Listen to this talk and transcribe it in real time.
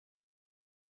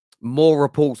More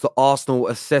reports that Arsenal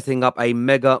are setting up a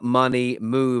mega money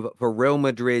move for Real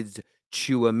Madrid's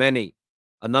Tchouameni.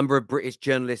 A number of British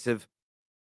journalists have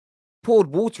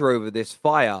poured water over this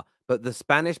fire, but the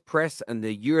Spanish press and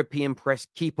the European press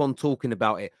keep on talking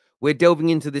about it. We're delving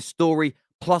into this story,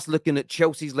 plus looking at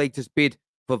Chelsea's latest bid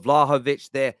for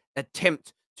Vlahovic, their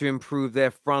attempt to improve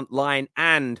their front line,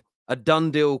 and a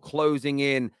done deal closing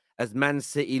in as Man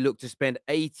City look to spend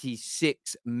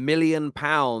 £86 million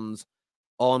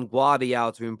on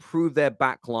Gvardiol to improve their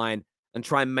backline and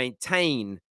try and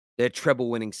maintain their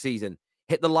treble-winning season.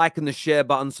 Hit the like and the share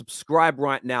button. Subscribe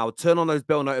right now. Turn on those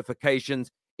bell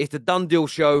notifications. It's the Done Deal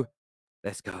Show.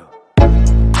 Let's go.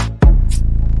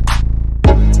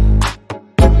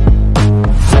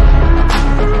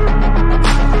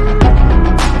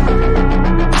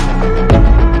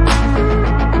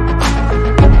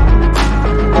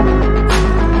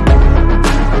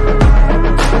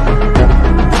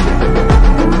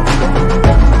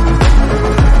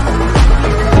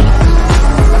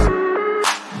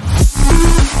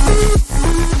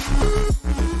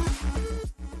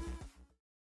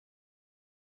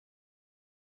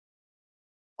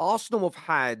 Arsenal have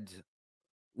had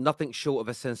nothing short of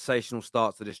a sensational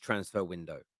start to this transfer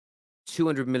window.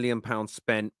 £200 million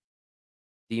spent,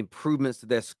 the improvements to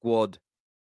their squad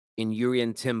in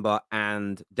Urian Timber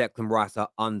and Declan Rice are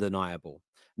undeniable.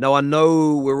 Now, I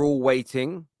know we're all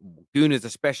waiting, Gooners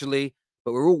especially,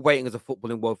 but we're all waiting as a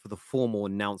footballing world for the formal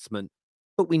announcement.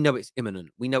 But we know it's imminent.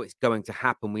 We know it's going to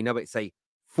happen. We know it's a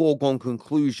foregone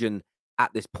conclusion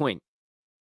at this point.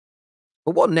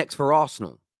 But what next for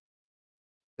Arsenal?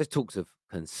 There's talks of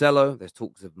Cancelo. There's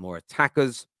talks of more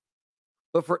attackers.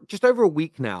 But for just over a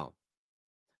week now,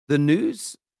 the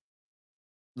news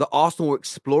that Arsenal were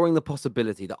exploring the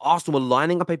possibility, that Arsenal were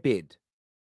lining up a bid.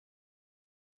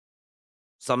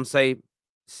 Some say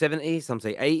 70, some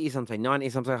say 80, some say 90,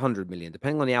 some say 100 million,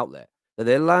 depending on the outlet. That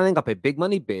they're lining up a big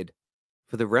money bid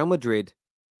for the Real Madrid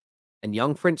and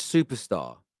young French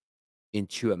superstar in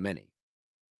Tchouameni.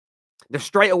 Now,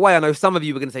 straight away, I know some of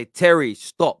you were going to say, Terry,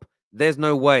 stop. There's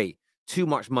no way. Too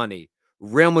much money.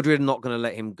 Real Madrid are not going to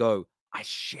let him go. I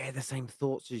share the same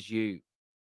thoughts as you.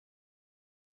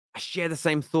 I share the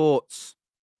same thoughts.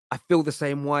 I feel the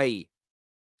same way.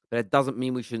 But it doesn't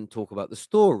mean we shouldn't talk about the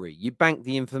story. You bank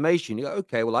the information. You go,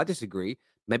 okay, well, I disagree.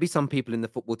 Maybe some people in the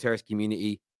Football Terrace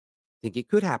community think it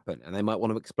could happen, and they might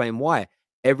want to explain why.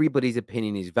 Everybody's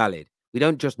opinion is valid. We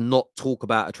don't just not talk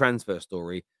about a transfer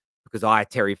story because I,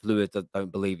 Terry Fluid, don't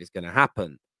believe it's going to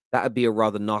happen. That would be a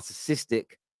rather narcissistic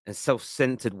and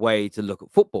self-centered way to look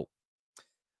at football.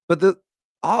 But the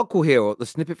article here, or the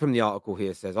snippet from the article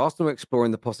here says, Arsenal are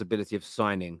exploring the possibility of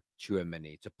signing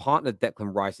Tchouameni to partner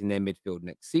Declan Rice in their midfield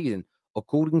next season,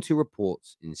 according to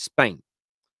reports in Spain.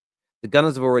 The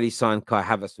Gunners have already signed Kai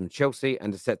Havertz from Chelsea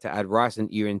and are set to add Rice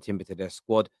and Urian Timber to their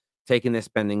squad, taking their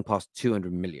spending past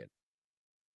 200 million.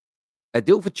 A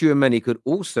deal for Tchouameni could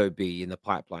also be in the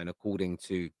pipeline, according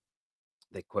to,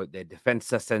 they quote, their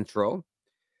Defensa Central,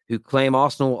 who claim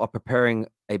Arsenal are preparing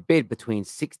a bid between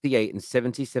 68 and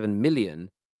 77 million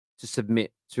to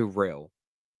submit to Real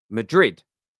Madrid.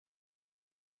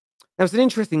 Now, it's an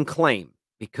interesting claim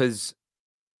because,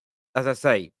 as I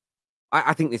say,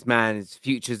 I think this man's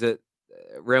future's at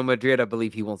Real Madrid. I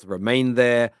believe he wants to remain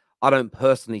there. I don't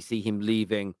personally see him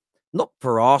leaving, not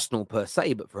for Arsenal per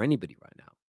se, but for anybody right now.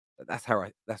 That's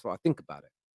what I think about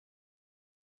it.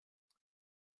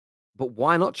 But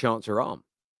why not chance your arm?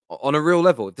 On a real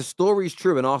level, if the story is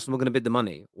true and Arsenal are going to bid the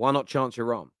money, why not chance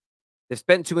your arm? They've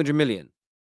spent 200 million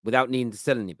without needing to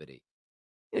sell anybody.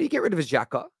 You get rid of a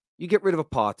Xhaka, you get rid of a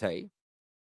Partey,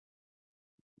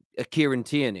 a Kieran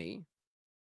Tierney.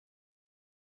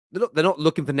 They're not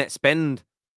looking for net spend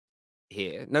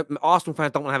here. No, Arsenal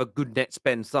fans don't want to have a good net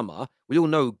spend summer. We all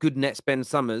know good net spend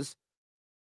summers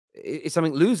is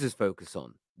something losers focus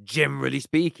on, generally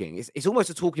speaking. It's almost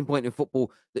a talking point in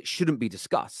football that shouldn't be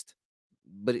discussed,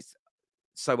 but it's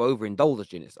so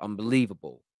overindulged in. It's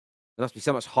unbelievable. There must be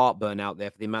so much heartburn out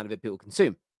there for the amount of it people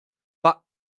consume. But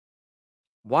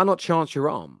why not chance your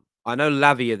arm? I know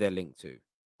Lavia they're linked to.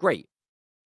 Great.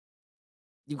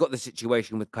 You've got the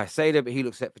situation with Caicedo, but he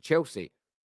looks set for Chelsea.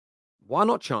 Why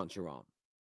not chance your arm?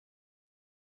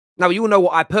 Now, you all know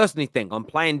what I personally think. I'm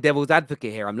playing devil's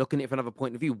advocate here. I'm looking at it from another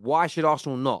point of view. Why should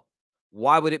Arsenal not?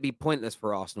 Why would it be pointless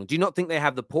for Arsenal? Do you not think they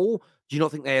have the pull? Do you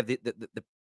not think they have the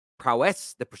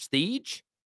prowess, the prestige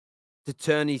to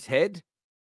turn his head?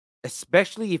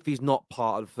 Especially if he's not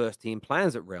part of the first team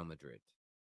plans at Real Madrid.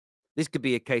 This could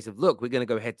be a case of, look, we're going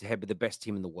to go head to head with the best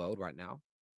team in the world right now.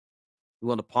 We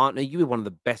want to partner you with one of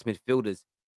the best midfielders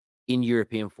in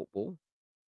European football.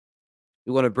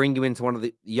 We want to bring you into one of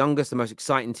the youngest and most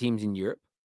exciting teams in Europe.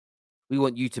 We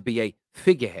want you to be a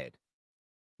figurehead,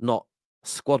 not a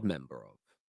squad member of.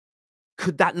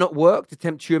 Could that not work to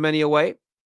tempt Tchouameni away?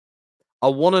 I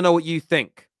want to know what you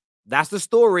think. That's the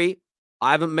story.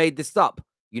 I haven't made this up.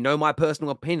 You know my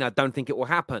personal opinion. I don't think it will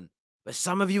happen. But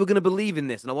some of you are going to believe in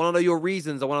this, and I want to know your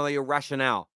reasons. I want to know your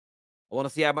rationale. I want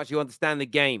to see how much you understand the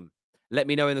game. Let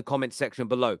me know in the comment section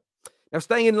below. Now,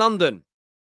 staying in London,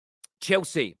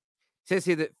 Chelsea. It says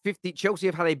here that Chelsea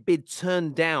have had a bid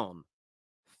turned down.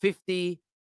 £50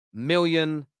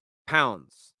 million.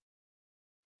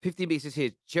 50 pieces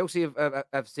here. Chelsea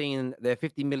have seen their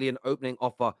 50 million opening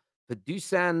offer for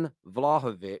Dusan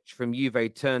Vlahovic from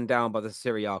Juve turned down by the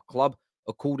Serie A club,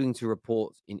 according to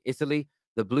reports in Italy.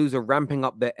 The Blues are ramping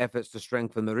up their efforts to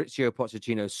strengthen Mauricio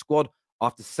Pochettino's squad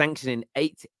after sanctioning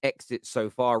 8 exits so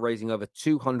far, raising over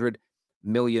 £200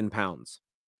 million.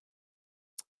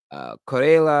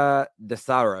 Corella de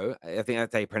Saro, I think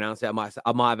that's how you pronounce it.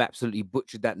 I might have absolutely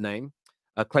butchered that name.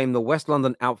 Claimed the West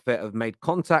London outfit have made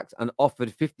contact and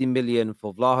offered 50 million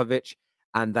for Vlahovic,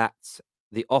 and that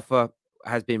the offer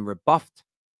has been rebuffed,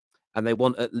 and they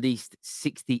want at least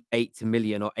 68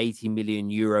 million or 80 million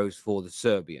euros for the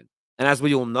Serbian. And as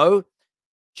we all know,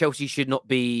 Chelsea should not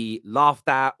be laughed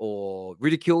at or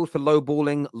ridiculed for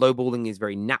lowballing. Lowballing is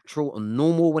very natural and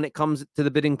normal when it comes to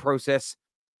the bidding process.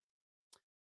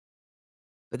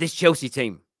 But this Chelsea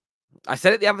team, I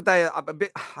said it the other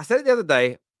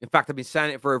day. In fact, I've been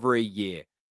saying it for over a year.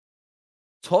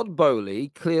 Todd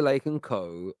Bowley, Clearlake and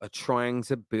Co. are trying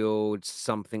to build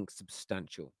something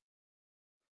substantial.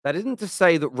 That isn't to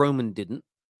say that Roman didn't,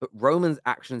 but Roman's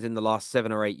actions in the last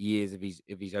 7 or 8 years of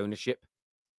his ownership,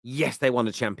 yes, they won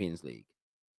the Champions League.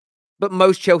 But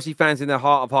most Chelsea fans in their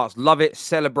heart of hearts love it,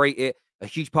 celebrate it, a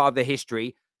huge part of their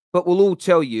history. But we'll all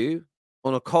tell you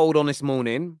on a cold, honest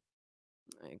morning,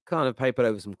 it kind of papered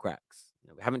over some cracks.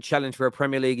 We haven't challenged for a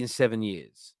Premier League in 7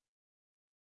 years.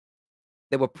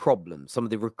 There were problems, some of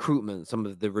the recruitment, some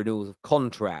of the renewals of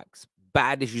contracts,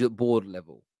 bad issues at board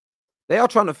level. They are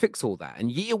trying to fix all that.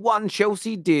 And year one,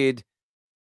 Chelsea did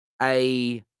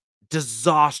a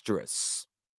disastrous.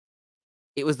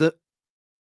 It was the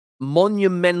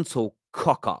monumental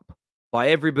cock-up by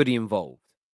everybody involved.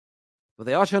 But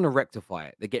they are trying to rectify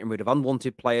it. They're getting rid of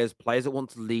unwanted players, players that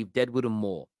want to leave, Deadwood and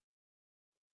more.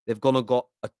 They've gone and got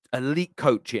an elite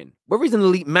coach in. Whether he's an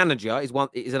elite manager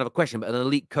is another question, but an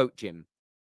elite coach in.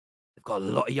 They've got a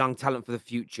lot of young talent for the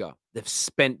future. They've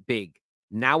spent big.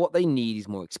 Now what they need is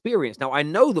more experience. Now, I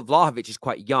know that Vlahovic is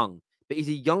quite young, but he's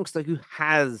a youngster who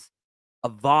has a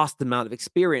vast amount of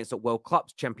experience at World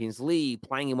Cups, Champions League,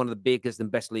 playing in one of the biggest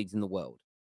and best leagues in the world.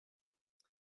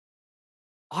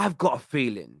 I've got a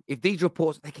feeling if these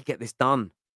reports, they could get this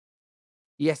done.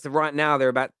 Yes, right now they're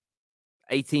about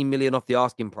 18 million off the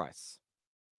asking price.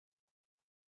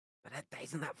 But that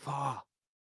isn't that far.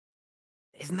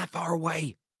 Isn't that far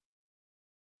away?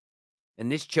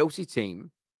 And this Chelsea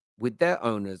team, with their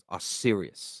owners, are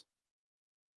serious.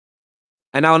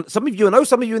 And now, some of you, I know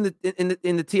some of you in the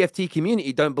TFT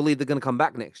community don't believe they're going to come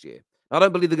back next year. I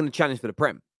don't believe they're going to challenge for the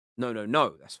Prem.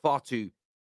 No. That's far too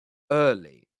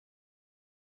early.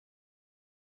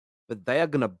 But they are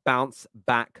going to bounce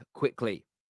back quickly,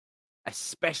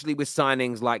 especially with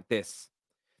signings like this.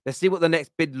 Let's see what the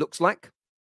next bid looks like.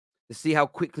 Let's see how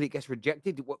quickly it gets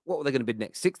rejected. What are they going to bid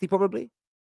next? 60 probably?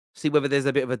 See whether there's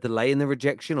a bit of a delay in the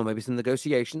rejection or maybe some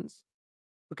negotiations.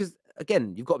 Because,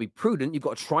 again, you've got to be prudent. You've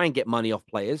got to try and get money off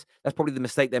players. That's probably the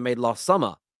mistake they made last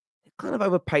summer. They kind of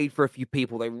overpaid for a few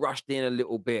people. They rushed in a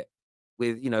little bit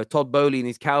with, Todd Bowley in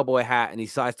his cowboy hat and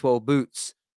his size 12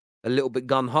 boots, a little bit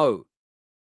gun-ho.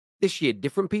 This year,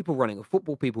 different people running it,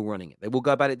 football people running it. They will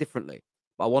go about it differently.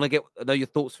 But I want to know your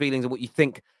thoughts, feelings, and what you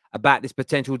think about this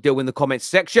potential deal in the comments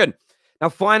section. Now,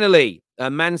 finally,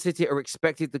 Man City are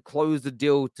expected to close the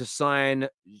deal to sign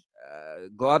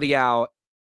Gvardiol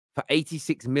for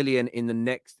 86 million in the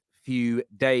next few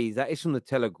days. That is from the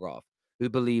Telegraph, who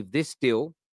believe this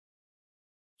deal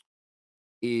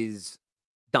is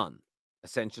done.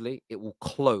 Essentially, it will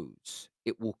close.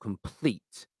 It will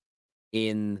complete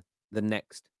in the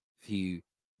next few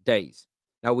days.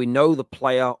 Now, we know the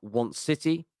player wants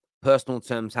City. Personal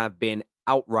terms have been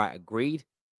outright agreed.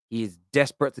 He is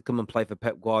desperate to come and play for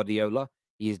Pep Guardiola.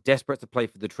 He is desperate to play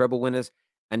for the treble winners.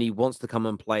 And he wants to come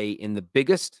and play in the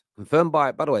biggest, confirmed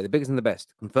by the way, the biggest and the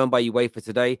best, confirmed by UEFA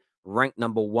today, ranked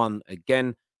number 1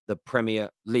 again, the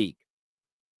Premier League.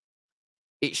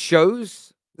 It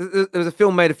shows, there was a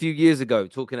film made a few years ago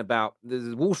talking about,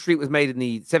 Wall Street was made in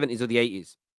the 70s or the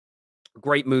 80s.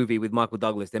 Great movie with Michael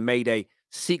Douglas. They made a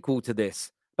sequel to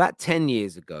this about 10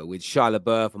 years ago with Shia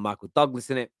LaBeouf and Michael Douglas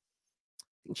in it.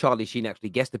 think Charlie Sheen actually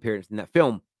guest appearance in that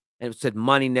film, and it said,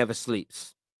 "Money never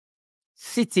sleeps.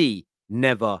 City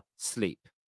never sleep."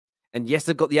 And yes,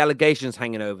 they've got the allegations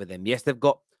hanging over them. Yes, they've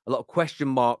got a lot of question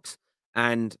marks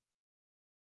and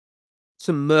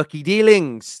some murky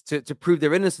dealings to prove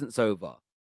their innocence over.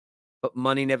 But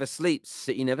money never sleeps.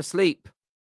 City never sleep.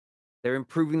 They're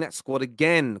improving that squad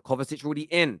again. Kovacic already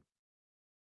in.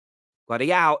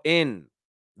 Gvardiol in.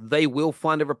 They will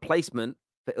find a replacement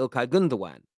for Ilkay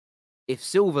Gundogan. If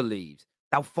Silva leaves,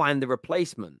 they'll find the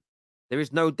replacement. There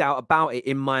is no doubt about it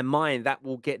in my mind. That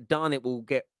will get done. It will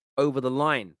get over the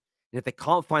line. And if they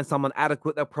can't find someone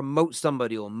adequate, they'll promote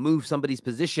somebody or move somebody's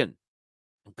position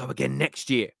and go again next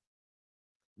year.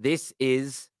 This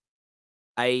is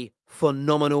a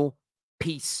phenomenal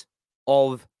piece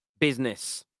of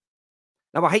business.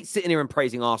 Now, I hate sitting here and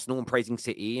praising Arsenal and praising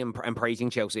City and praising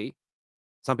Chelsea.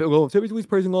 Some people go, oh, Timmy's always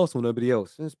praising Arsenal, nobody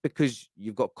else. It's because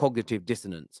you've got cognitive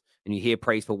dissonance and you hear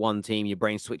praise for one team, your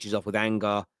brain switches off with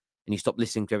anger and you stop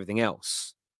listening to everything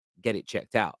else. Get it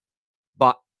checked out.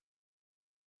 But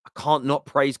I can't not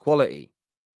praise quality.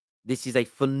 This is a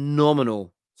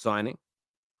phenomenal signing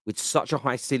with such a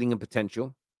high ceiling and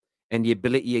potential and the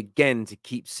ability again to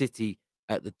keep City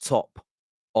at the top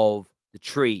of the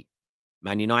tree.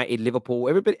 Man United, Liverpool,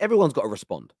 everyone's got to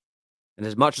respond. And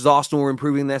as much as Arsenal are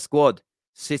improving their squad,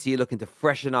 City are looking to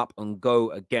freshen up and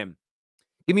go again.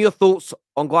 Give me your thoughts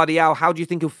on Gvardiol. How do you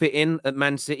think he'll fit in at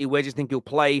Man City? Where do you think he'll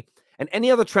play? And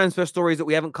any other transfer stories that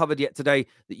we haven't covered yet today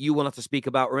that you want us to speak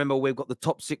about. Remember, we've got the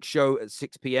Top 6 show at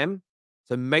 6 p.m.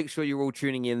 So make sure you're all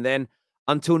tuning in then.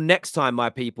 Until next time, my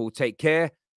people, take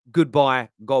care. Goodbye.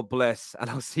 God bless. And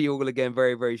I'll see you all again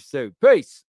very, very soon. Peace.